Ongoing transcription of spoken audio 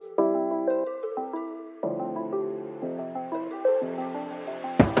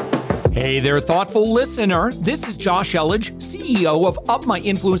Hey there, thoughtful listener. This is Josh Elledge, CEO of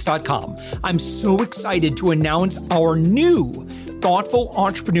UpMyInfluence.com. I'm so excited to announce our new Thoughtful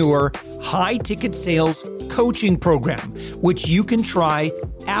Entrepreneur high-ticket sales coaching program, which you can try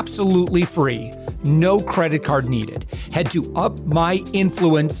absolutely free. No credit card needed. Head to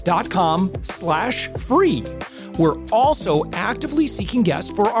UpMyInfluence.com/free. We're also actively seeking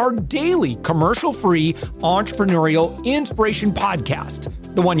guests for our daily commercial-free entrepreneurial inspiration podcast,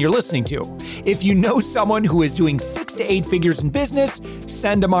 the one you're listening to. If you know someone who is doing 6 to 8 figures in business,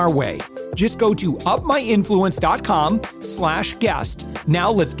 send them our way. Just go to UpMyInfluence.com/guest.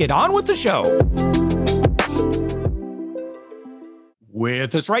 Now let's get on with the show.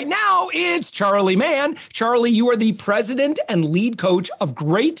 With us right now, it's Charley Mann. Charley, you are the president and lead coach of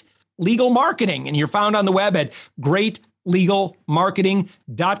Great Legal Marketing, and you're found on the web at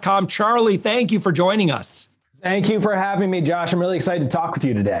greatlegalmarketing.com. Charley, thank you for joining us. Thank you for having me, Josh. I'm really excited to talk with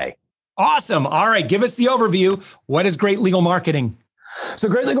you today. Awesome. All right, give us the overview. What is Great Legal Marketing? So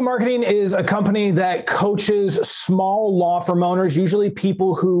Great Legal Marketing is a company that coaches small law firm owners, usually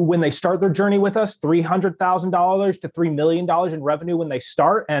people who, when they start their journey with us, $300,000 to $3 million in revenue when they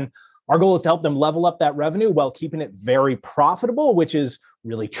start. And our goal is to help them level up that revenue while keeping it very profitable, which is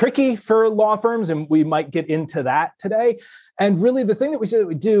really tricky for law firms. And we might get into that today. And really the thing that we say that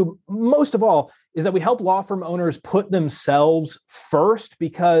we do most of all is that we help law firm owners put themselves first,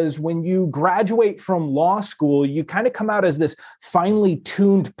 because when you graduate from law school, you kind of come out as this finely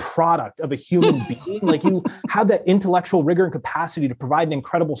tuned product of a human being. Like you have that intellectual rigor and capacity to provide an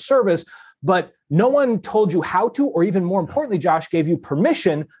incredible service, but no one told you how to, or even more importantly, Josh, gave you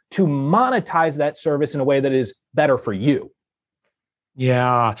permission to monetize that service in a way that is better for you.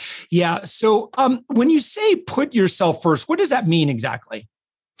 Yeah. So when you say put yourself first, what does that mean exactly?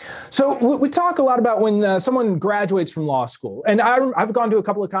 So we talk a lot about when someone graduates from law school, and I've gone to a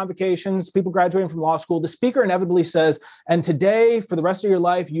couple of convocations, people graduating from law school. The speaker inevitably says, and today for the rest of your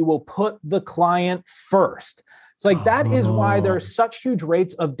life, you will put the client first. It's like, that is why there are such huge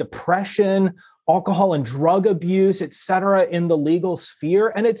rates of depression, alcohol and drug abuse, et cetera, in the legal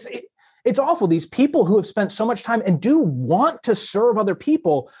sphere. And it's awful. These people who have spent so much time and do want to serve other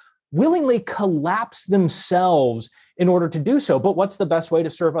people willingly collapse themselves in order to do so. But what's the best way to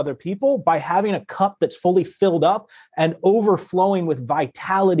serve other people? By having a cup that's fully filled up and overflowing with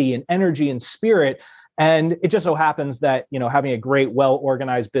vitality and energy and spirit. And it just so happens that, having a great,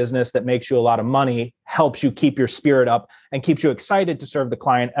 well-organized business that makes you a lot of money helps you keep your spirit up and keeps you excited to serve the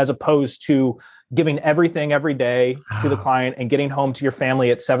client, as opposed to giving everything every day to the client and getting home to your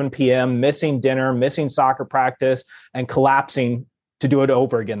family at 7 p.m., missing dinner, missing soccer practice, and collapsing to do it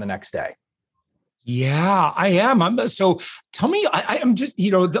over again the next day. Yeah, I am. So tell me, I'm just,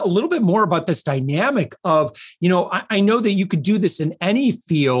 a little bit more about this dynamic of, I know that you could do this in any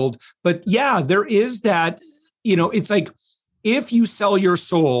field, but yeah, there is that, it's like, if you sell your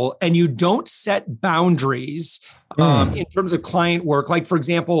soul and you don't set boundaries in terms of client work, like, for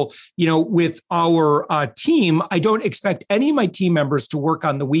example, with our team, I don't expect any of my team members to work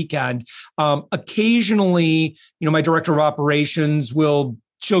on the weekend. Occasionally, my director of operations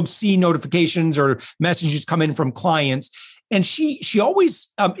she'll see notifications or messages come in from clients. And she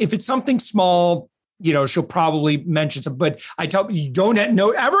always, if it's something small, she'll probably mention some, but I tell you, don't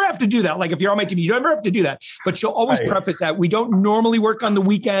ever have to do that. Like, if you're on my team, you don't ever have to do that. But she'll always preface that we don't normally work on the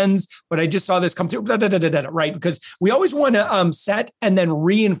weekends, but I just saw this come through, right? Because we always want to set and then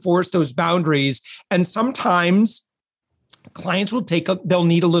reinforce those boundaries. And sometimes clients they'll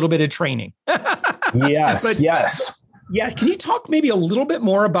need a little bit of training. Yes. Yeah. Can you talk maybe a little bit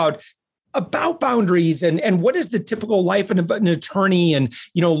more about boundaries and what is the typical life of an attorney, and,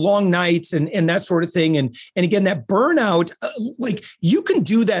 long nights and that sort of thing. And again, that burnout, like, you can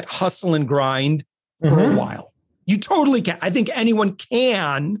do that hustle and grind for a while. You totally can. I think anyone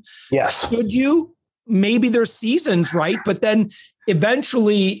can. Yes. Could you? Maybe there's seasons, right? But then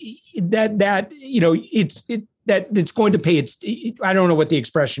eventually it's going to pay I don't know what the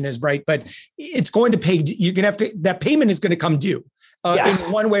expression is, right? But it's going to pay. You're going to have to, that payment is going to come due in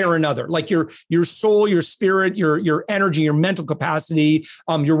one way or another. Like your soul, your spirit, your energy, your mental capacity,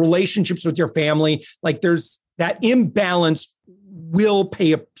 your relationships with your family. Like, there's that imbalance will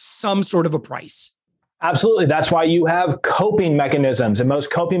pay some sort of a price. Absolutely. That's why you have coping mechanisms, and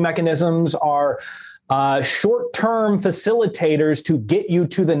most coping mechanisms are short-term facilitators to get you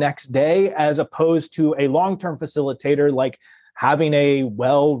to the next day, as opposed to a long-term facilitator like having a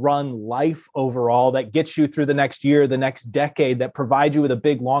well-run life overall that gets you through the next year, the next decade, that provides you with a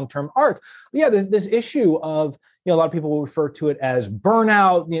big long-term arc. But yeah, there's this issue of, a lot of people will refer to it as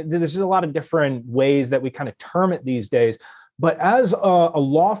burnout. There's a lot of different ways that we kind of term it these days. But as a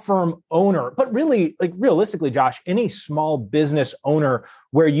law firm owner, but really, like realistically, Josh, any small business owner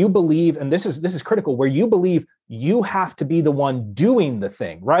where you believe, and this is critical, where you believe you have to be the one doing the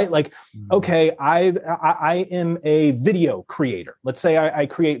thing, right? Like, okay, I am a video creator. Let's say I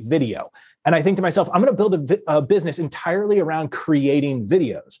create video, and I think to myself, I'm going to build a business entirely around creating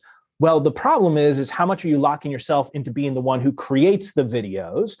videos. Well, the problem is how much are you locking yourself into being the one who creates the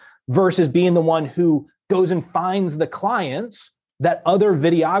videos versus being the one who goes and finds the clients that other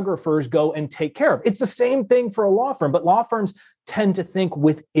videographers go and take care of. It's the same thing for a law firm, but law firms tend to think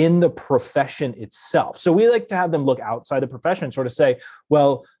within the profession itself. So we like to have them look outside the profession and sort of say,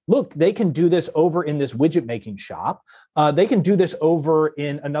 well, look, they can do this over in this widget making shop. They can do this over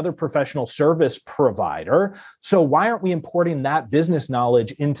in another professional service provider. So why aren't we importing that business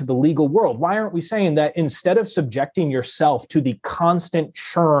knowledge into the legal world? Why aren't we saying that instead of subjecting yourself to the constant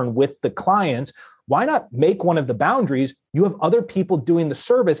churn with the clients, why not make one of the boundaries? You have other people doing the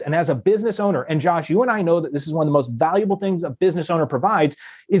service. And as a business owner, and Josh, you and I know that this is one of the most valuable things a business owner provides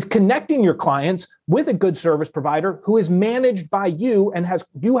is connecting your clients with a good service provider who is managed by you and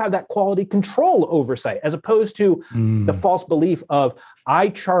you have that quality control oversight, as opposed to the false belief of I,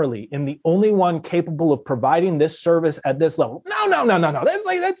 Charley, am the only one capable of providing this service at this level. No.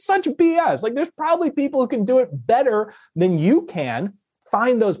 That's such BS. Like there's probably people who can do it better than you can.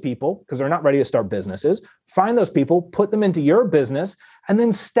 Find those people because they're not ready to start businesses. Find those people, put them into your business, and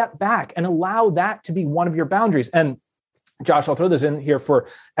then step back and allow that to be one of your boundaries. And Josh, I'll throw this in here for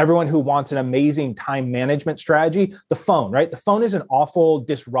everyone who wants an amazing time management strategy. The phone, right? The phone is an awful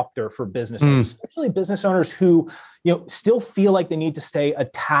disruptor for business owners, especially business owners who, still feel like they need to stay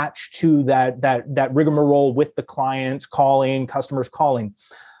attached to that rigmarole with the clients calling, customers calling.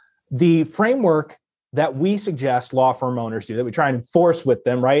 The framework that we suggest law firm owners do, that we try and enforce with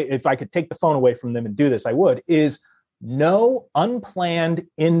them, right? If I could take the phone away from them and do this, I would, is no unplanned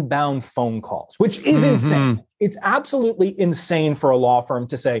inbound phone calls, which is insane. It's absolutely insane for a law firm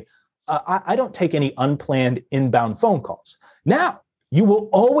to say, I don't take any unplanned inbound phone calls. Now, you will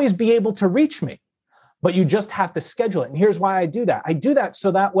always be able to reach me, but you just have to schedule it. And here's why I do that. I do that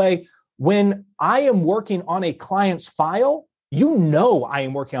so that way, when I am working on a client's file, I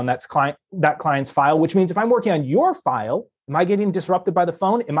am working on that client's file, which means if I'm working on your file, am I getting disrupted by the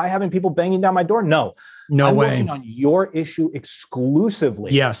phone? Am I having people banging down my door? No I'm way. Working on your issue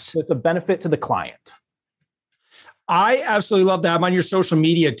exclusively. Yes. So it's a benefit to the client. I absolutely love that. I'm on your social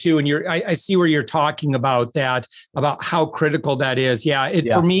media too. And I see where you're talking about that, about how critical that is.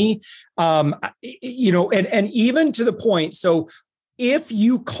 For me, and even to the point. So if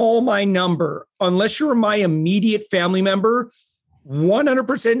you call my number, unless you're my immediate family member,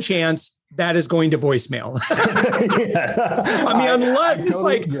 100% chance that is going to voicemail. I mean, unless it's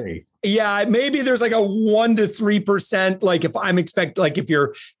like, agree. Maybe there's like a 1 to 3%. Like if I'm like if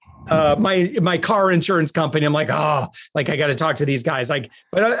you're my car insurance company, I'm like, I got to talk to these guys.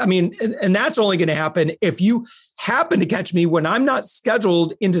 But I mean, and that's only going to happen if you happen to catch me when I'm not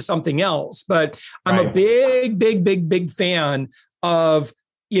scheduled into something else. But I'm a big fan of,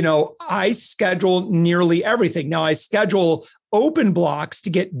 I schedule nearly everything. Now I schedule open blocks to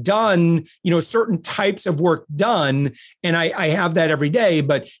get done, certain types of work done. And I have that every day,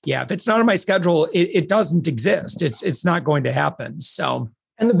 but if it's not on my schedule, it doesn't exist. It's not going to happen. So.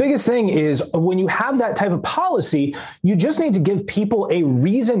 And the biggest thing is when you have that type of policy, you just need to give people a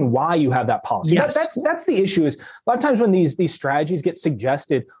reason why you have that policy. Yes. That's the issue is a lot of times when these strategies get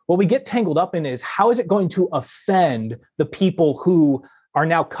suggested, what we get tangled up in is how is it going to offend the people who are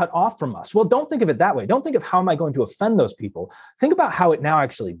now cut off from us? Well, don't think of it that way. Don't think of how am I going to offend those people. Think about how it now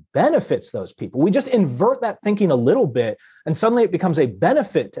actually benefits those people. We just invert that thinking a little bit, and suddenly it becomes a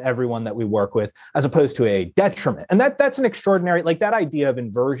benefit to everyone that we work with, as opposed to a detriment. And that's an extraordinary, like that idea of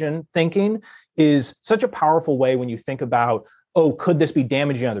inversion thinking is such a powerful way when you think about, could this be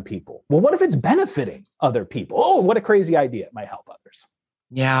damaging other people? Well, what if it's benefiting other people? Oh, what a crazy idea. It might help others.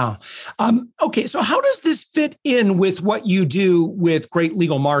 Yeah. Okay. So how does this fit in with what you do with Great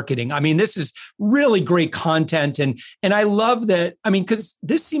Legal Marketing? I mean, this is really great content. And I love that. I mean, because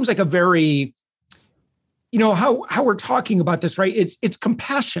this seems like a very, how we're talking about this, right? It's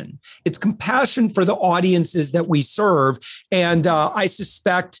compassion. It's compassion for the audiences that we serve. And I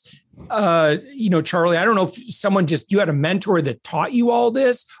suspect, Charley, I don't know if you had a mentor that taught you all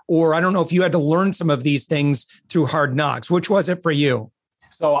this, or I don't know if you had to learn some of these things through hard knocks. Which was it for you?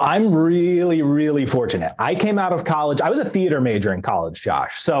 So I'm really, really fortunate. I came out of college. I was a theater major in college,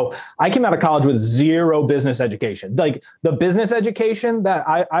 Josh. So I came out of college with zero business education. Like the business education that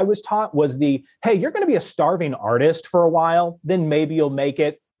I was taught was hey, you're going to be a starving artist for a while, then maybe you'll make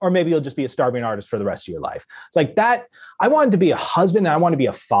it. or maybe you'll just be a starving artist for the rest of your life. It's like that. I wanted to be a husband and I wanted to be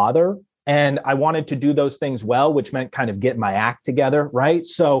a father. And I wanted to do those things well, which meant kind of get my act together, right?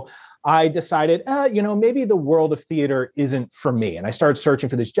 So I decided, maybe the world of theater isn't for me. And I started searching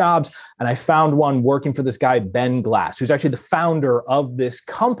for these jobs, and I found one working for this guy, Ben Glass, who's actually the founder of this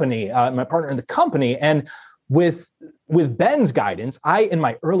company, my partner in the company. And with Ben's guidance, I, in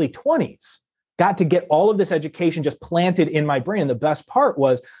my early 20s, got to get all of this education just planted in my brain. And the best part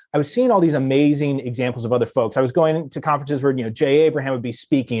was I was seeing all these amazing examples of other folks. I was going to conferences where, Jay Abraham would be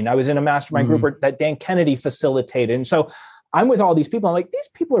speaking. I was in a mastermind group that Dan Kennedy facilitated. And so I'm with all these people. I'm like, these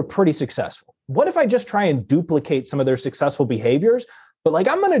people are pretty successful. What if I just try and duplicate some of their successful behaviors? But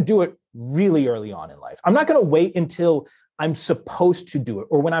I'm going to do it really early on in life. I'm not going to wait until I'm supposed to do it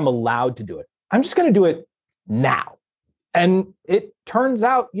or when I'm allowed to do it. I'm just going to do it now. And it turns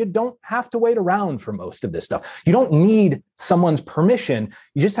out you don't have to wait around for most of this stuff. You don't need someone's permission.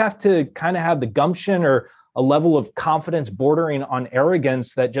 You just have to kind of have the gumption or a level of confidence bordering on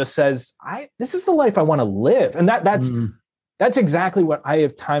arrogance that just says, this is the life I want to live. And that's exactly what I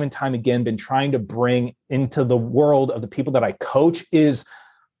have time and time again been trying to bring into the world of the people that I coach is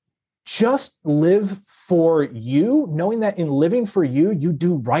just live for you, knowing that in living for you, you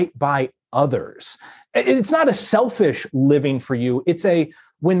do right by others. It's not a selfish living for you. It's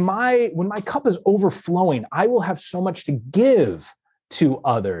when my cup is overflowing, I will have so much to give to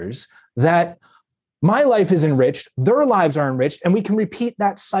others that my life is enriched, their lives are enriched, and we can repeat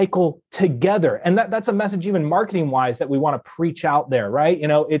that cycle together. And that's a message even marketing wise that we want to preach out there, right?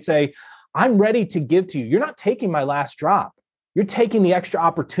 It's I'm ready to give to you. You're not taking my last drop. You're taking the extra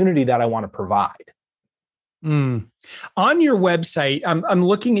opportunity that I want to provide. On your website, I'm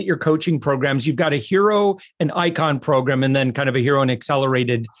looking at your coaching programs. You've got a hero and icon program, and then kind of a hero and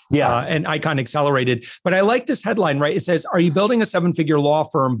accelerated, and icon accelerated. But I like this headline, right? It says, "Are you building a 7-figure law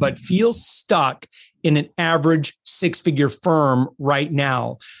firm, but feel stuck in an average 6-figure firm right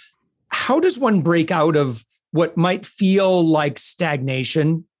now?" How does one break out of what might feel like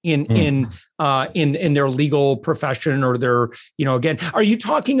stagnation in their legal profession or their, again, are you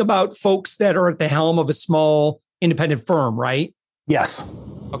talking about folks that are at the helm of a small independent firm, right? Yes.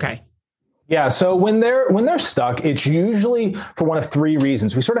 Okay. Yeah. So when they're stuck, it's usually for one of 3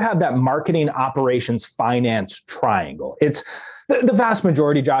 reasons. We sort of have that marketing, operations, finance triangle. It's the vast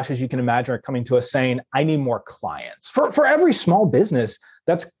majority, Josh, as you can imagine, are coming to us saying, I need more clients. For every small business,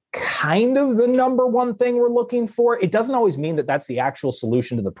 that's kind of the number one thing we're looking for. It doesn't always mean that that's the actual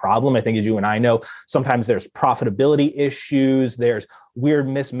solution to the problem. I think, as you and I know, sometimes there's profitability issues, there's weird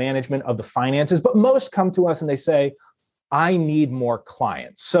mismanagement of the finances, but most come to us and they say, I need more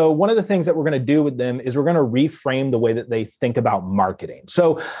clients. So one of the things that we're going to do with them is we're going to reframe the way that they think about marketing.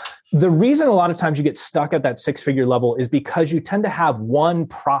 So the reason a lot of times you get stuck at that 6-figure level is because you tend to have one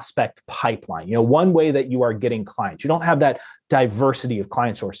prospect pipeline, one way that you are getting clients. You don't have that diversity of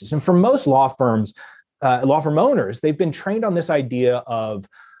client sources. And for most law firm owners, they've been trained on this idea of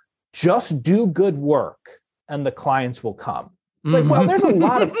just do good work and the clients will come. It's like, well, there's a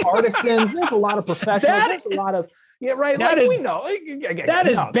lot of artisans, there's a lot of professionals, there's a lot of, yeah, right. We know. That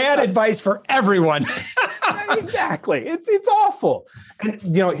is bad advice for everyone. Exactly. It's awful. And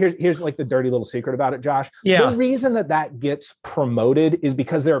here's like the dirty little secret about it, Josh. Yeah. The reason that gets promoted is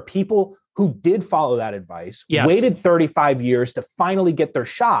because there are people who did follow that advice, waited 35 years to finally get their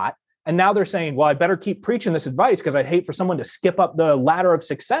shot. And now they're saying, well, I better keep preaching this advice because I'd hate for someone to skip up the ladder of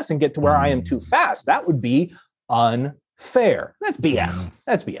success and get to where I am too fast. That would be unfair. That's BS. Yeah.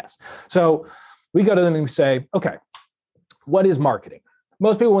 That's BS. So we go to them and we say, okay, what is marketing?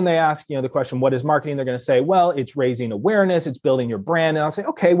 Most people, when they ask, the question, what is marketing? They're going to say, well, it's raising awareness, it's building your brand. And I'll say,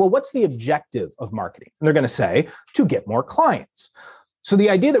 okay, well, what's the objective of marketing? And they're going to say, to get more clients. So the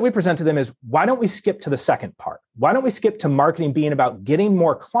idea that we present to them is, why don't we skip to the second part? Why don't we skip to marketing being about getting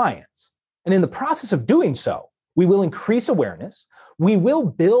more clients? And in the process of doing so, we will increase awareness. We will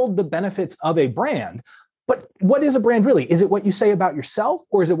build the benefits of a brand. But what is a brand really? Is it what you say about yourself,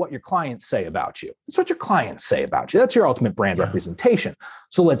 or is it what your clients say about you? It's what your clients say about you. That's your ultimate brand representation.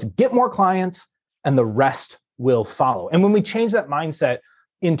 So let's get more clients and the rest will follow. And when we change that mindset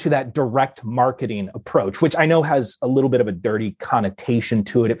into that direct marketing approach, which I know has a little bit of a dirty connotation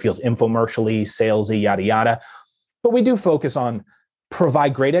to it, it feels infomercially, salesy, yada, yada. But we do focus on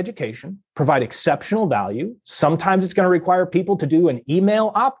provide great education, provide exceptional value. Sometimes it's going to require people to do an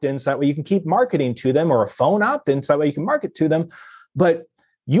email opt-in so that way you can keep marketing to them, or a phone opt-in so that way you can market to them. But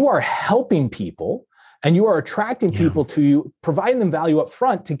you are helping people and you are attracting people to you, providing them value up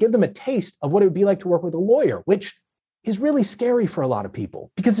front to give them a taste of what it would be like to work with a lawyer, which is really scary for a lot of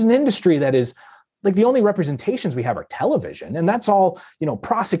people because it's an industry that is like the only representations we have are television, and that's all,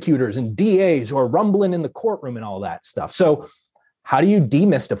 prosecutors and DAs who are rumbling in the courtroom and all that stuff. So how do you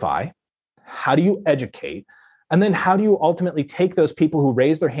demystify? How do you educate? And then how do you ultimately take those people who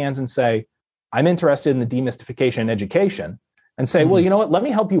raise their hands and say, I'm interested in the demystification and education, and say, well, you know what, let me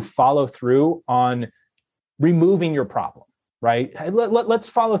help you follow through on removing your problem, right? Let's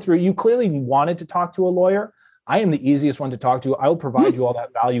follow through. You clearly wanted to talk to a lawyer. I am the easiest one to talk to. I will provide you all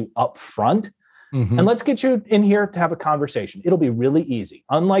that value up front. And let's get you in here to have a conversation. It'll be really easy.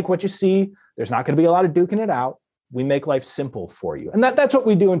 Unlike what you see, there's not going to be a lot of duking it out. We make life simple for you. And that's what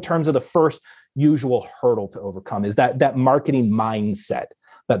we do in terms of the first usual hurdle to overcome, is that marketing mindset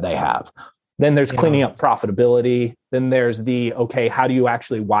that they have. Then there's cleaning up profitability. Then there's okay, how do you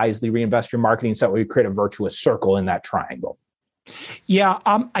actually wisely reinvest your marketing so that we create a virtuous circle in that triangle? Yeah,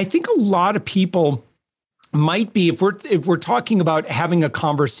 I think a lot of people might be, if we're talking about having a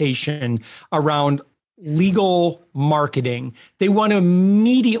conversation around legal marketing, they want to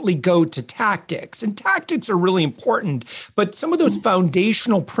immediately go to tactics, and tactics are really important. But some of those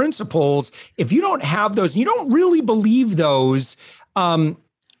foundational principles, if you don't have those, you don't really believe those,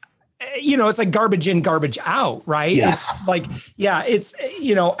 it's like garbage in, garbage out, right? Yes. It's like,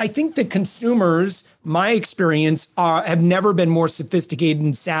 I think the consumers, my experience, have never been more sophisticated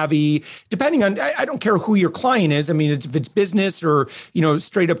and savvy, depending on, I don't care who your client is. I mean, if it's business or,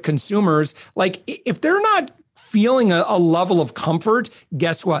 straight up consumers, like if they're not feeling a level of comfort,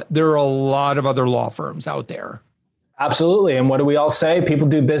 guess what? There are a lot of other law firms out there. Absolutely. And what do we all say? People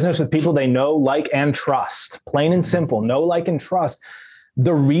do business with people they know, like, and trust. Plain and simple, know, like, and trust.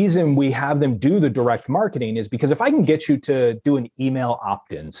 The reason we have them do the direct marketing is because if I can get you to do an email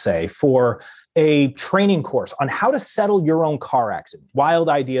opt-in, say, for a training course on how to settle your own car accident, wild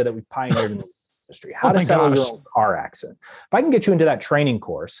idea that we pioneered in the industry, how to settle your own car accident. If I can get you into that training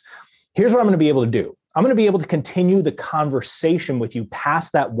course, here's what I'm going to be able to do. I'm going to be able to continue the conversation with you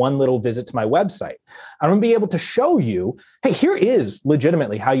past that one little visit to my website. I'm going to be able to show you, hey, here is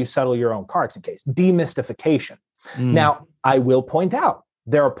legitimately how you settle your own car accident case, demystification. Now, I will point out,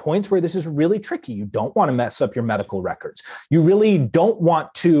 there are points where this is really tricky. You don't want to mess up your medical records. You really don't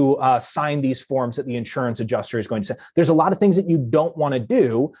want to sign these forms that the insurance adjuster is going to say. There's a lot of things that you don't want to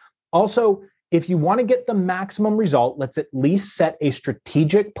do. Also, if you want to get the maximum result, let's at least set a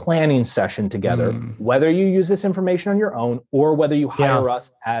strategic planning session together, whether you use this information on your own or whether you hire us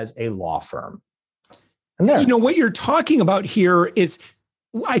as a law firm. And what you're talking about here is,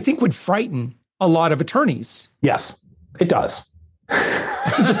 I think, would frighten a lot of attorneys. Yes, it does.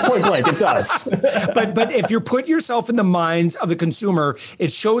 Just point blank, it does. but if you put yourself in the minds of the consumer,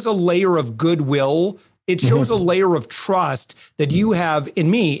 it shows a layer of goodwill. It shows a layer of trust that you have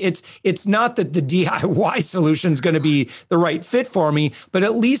in me. It's not that the DIY solution is going to be the right fit for me, but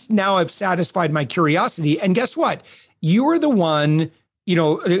at least now I've satisfied my curiosity. And guess what? You are the one,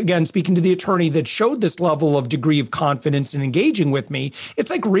 again, speaking to the attorney that showed this level of degree of confidence in engaging with me. It's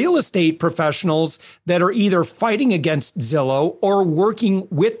like real estate professionals that are either fighting against Zillow or working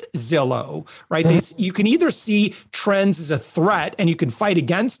with Zillow, right? You can either see trends as a threat and you can fight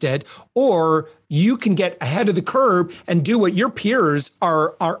against it, or you can get ahead of the curve and do what your peers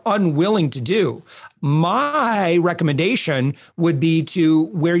are unwilling to do. My recommendation would be to,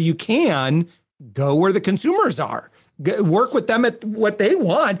 where you can, go where the consumers are. Work with them at what they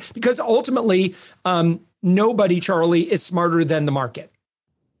want, because ultimately, nobody, Charlie, is smarter than the market.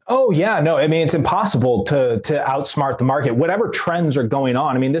 Oh, yeah. No, I mean, it's impossible to outsmart the market, whatever trends are going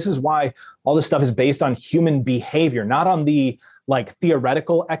on. I mean, this is why all this stuff is based on human behavior, not on the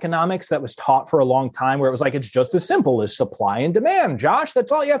theoretical economics that was taught for a long time, where it was like, it's just as simple as supply and demand. Josh, that's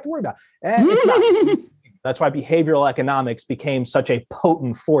all you have to worry about. It's not. That's why behavioral economics became such a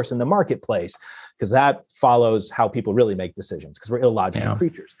potent force in the marketplace, because that follows how people really make decisions, because we're illogical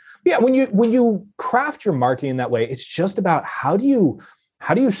creatures. But yeah, when you craft your marketing that way, it's just about how do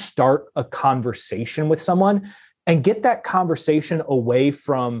you start a conversation with someone and get that conversation away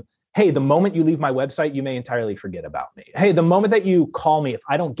from, hey, the moment you leave my website, you may entirely forget about me. Hey, the moment that you call me, if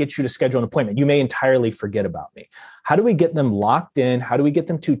I don't get you to schedule an appointment, you may entirely forget about me. How do we get them locked in? How do we get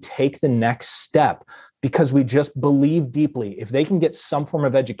them to take the next step? Because we just believe deeply, if they can get some form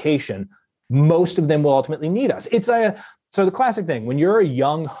of education, most of them will ultimately need us. So the classic thing, when you're a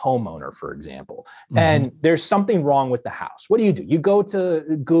young homeowner, for example, and there's something wrong with the house, what do? You go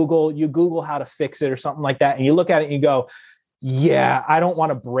to Google, you Google how to fix it or something like that. And you look at it and you go, yeah, I don't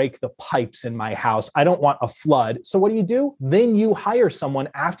want to break the pipes in my house. I don't want a flood. So what do? Then you hire someone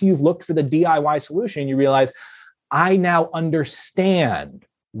after you've looked for the DIY solution. You realize, I now understand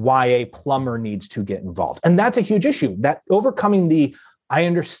why a plumber needs to get involved. And that's a huge issue. That overcoming the I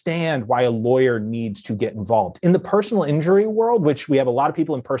understand why a lawyer needs to get involved. In the personal injury world, which we have a lot of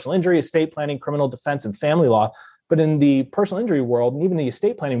people in personal injury, estate planning, criminal defense, and family law, but in the personal injury world and even the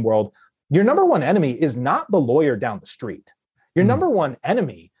estate planning world, your number one enemy is not the lawyer down the street. Your number one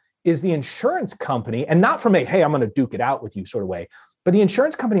enemy is the insurance company, and not from a, hey, I'm going to duke it out with you sort of way, but the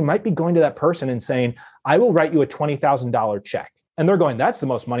insurance company might be going to that person and saying, I will write you a $20,000 check. And they're going, that's the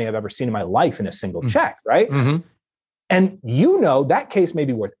most money I've ever seen in my life in a single check, right? And that case may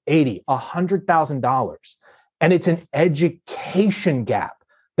be worth $80,000, $100,000. And it's an education gap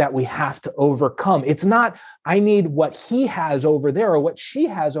that we have to overcome. It's not, I need what he has over there or what she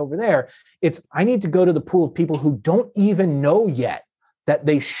has over there. It's, I need to go to the pool of people who don't even know yet that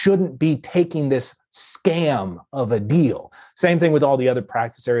they shouldn't be taking this scam of a deal. Same thing with all the other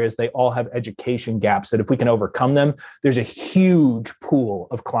practice areas. They all have education gaps that if we can overcome them, there's a huge pool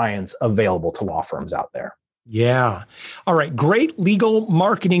of clients available to law firms out there. Yeah. All right.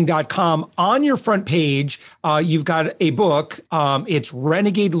 GreatLegalMarketing.com. On your front page, you've got a book. It's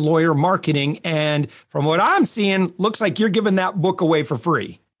Renegade Lawyer Marketing. And from what I'm seeing, looks like you're giving that book away for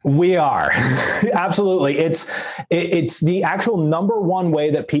free. We are. Absolutely. It's the actual number one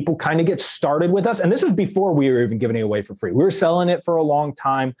way that people kind of get started with us. And this was before we were even giving it away for free. We were selling it for a long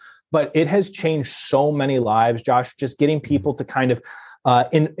time, but it has changed so many lives, Josh, just getting people to kind of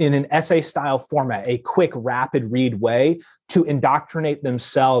in an essay style format, a quick, rapid read way to indoctrinate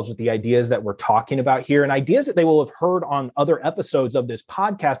themselves with the ideas that we're talking about here and ideas that they will have heard on other episodes of this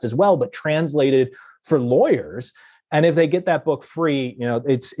podcast as well, but translated for lawyers. And if they get that book free,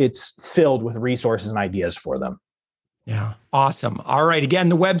 it's filled with resources and ideas for them. Yeah. Awesome. All right. Again,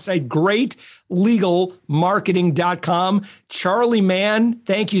 the website, greatlegalmarketing.com. Charley Mann,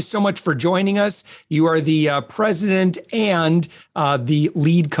 thank you so much for joining us. You are the president and the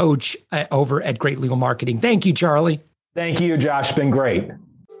lead coach over at Great Legal Marketing. Thank you, Charley. Thank you, Josh. Been great.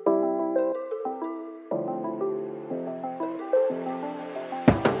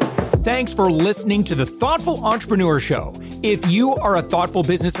 Thanks for listening to the Thoughtful Entrepreneur Show. If you are a thoughtful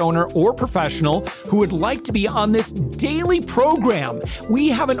business owner or professional who would like to be on this daily program, we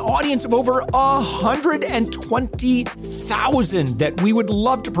have an audience of over 120,000 that we would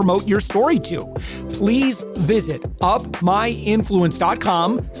love to promote your story to. Please visit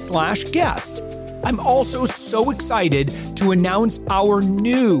upmyinfluence.com/guest. I'm also so excited to announce our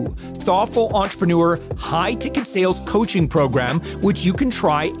new Thoughtful Entrepreneur high-ticket sales coaching program, which you can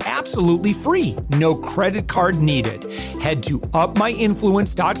try absolutely free. No credit card needed. Head to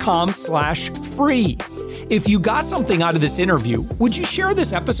upmyinfluence.com/free. If you got something out of this interview, would you share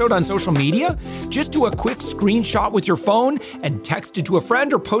this episode on social media? Just do a quick screenshot with your phone and text it to a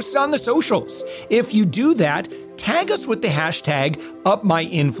friend or post it on the socials. If you do that, tag us with the hashtag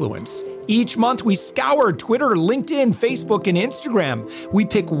UpMyInfluence. Each month, we scour Twitter, LinkedIn, Facebook, and Instagram. We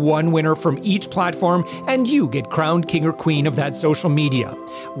pick one winner from each platform, and you get crowned king or queen of that social media.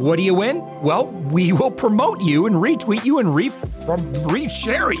 What do you win? Well, we will promote you and retweet you and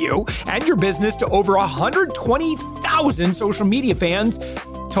reshare you and your business to over 120,000 social media fans,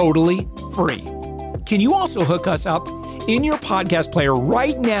 totally free. Can you also hook us up in your podcast player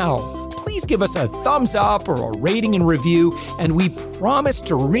right now? Please give us a thumbs up or a rating and review, and we promise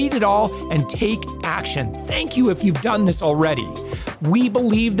to read it all and take action. Thank you if you've done this already. We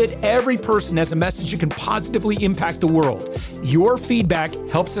believe that every person has a message that can positively impact the world. Your feedback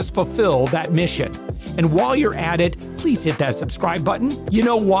helps us fulfill that mission. And while you're at it, please hit that subscribe button. You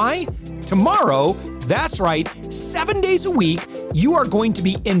know why? Tomorrow, that's right, 7 days a week, you are going to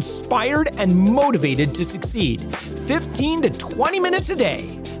be inspired and motivated to succeed. 15 to 20 minutes a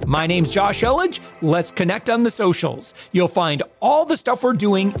day. My name's Josh Elledge. Let's connect on the socials. You'll find all the stuff we're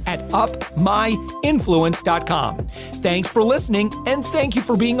doing at upmyinfluence.com. Thanks for listening, and thank you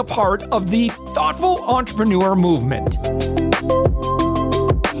for being a part of the Thoughtful Entrepreneur Movement.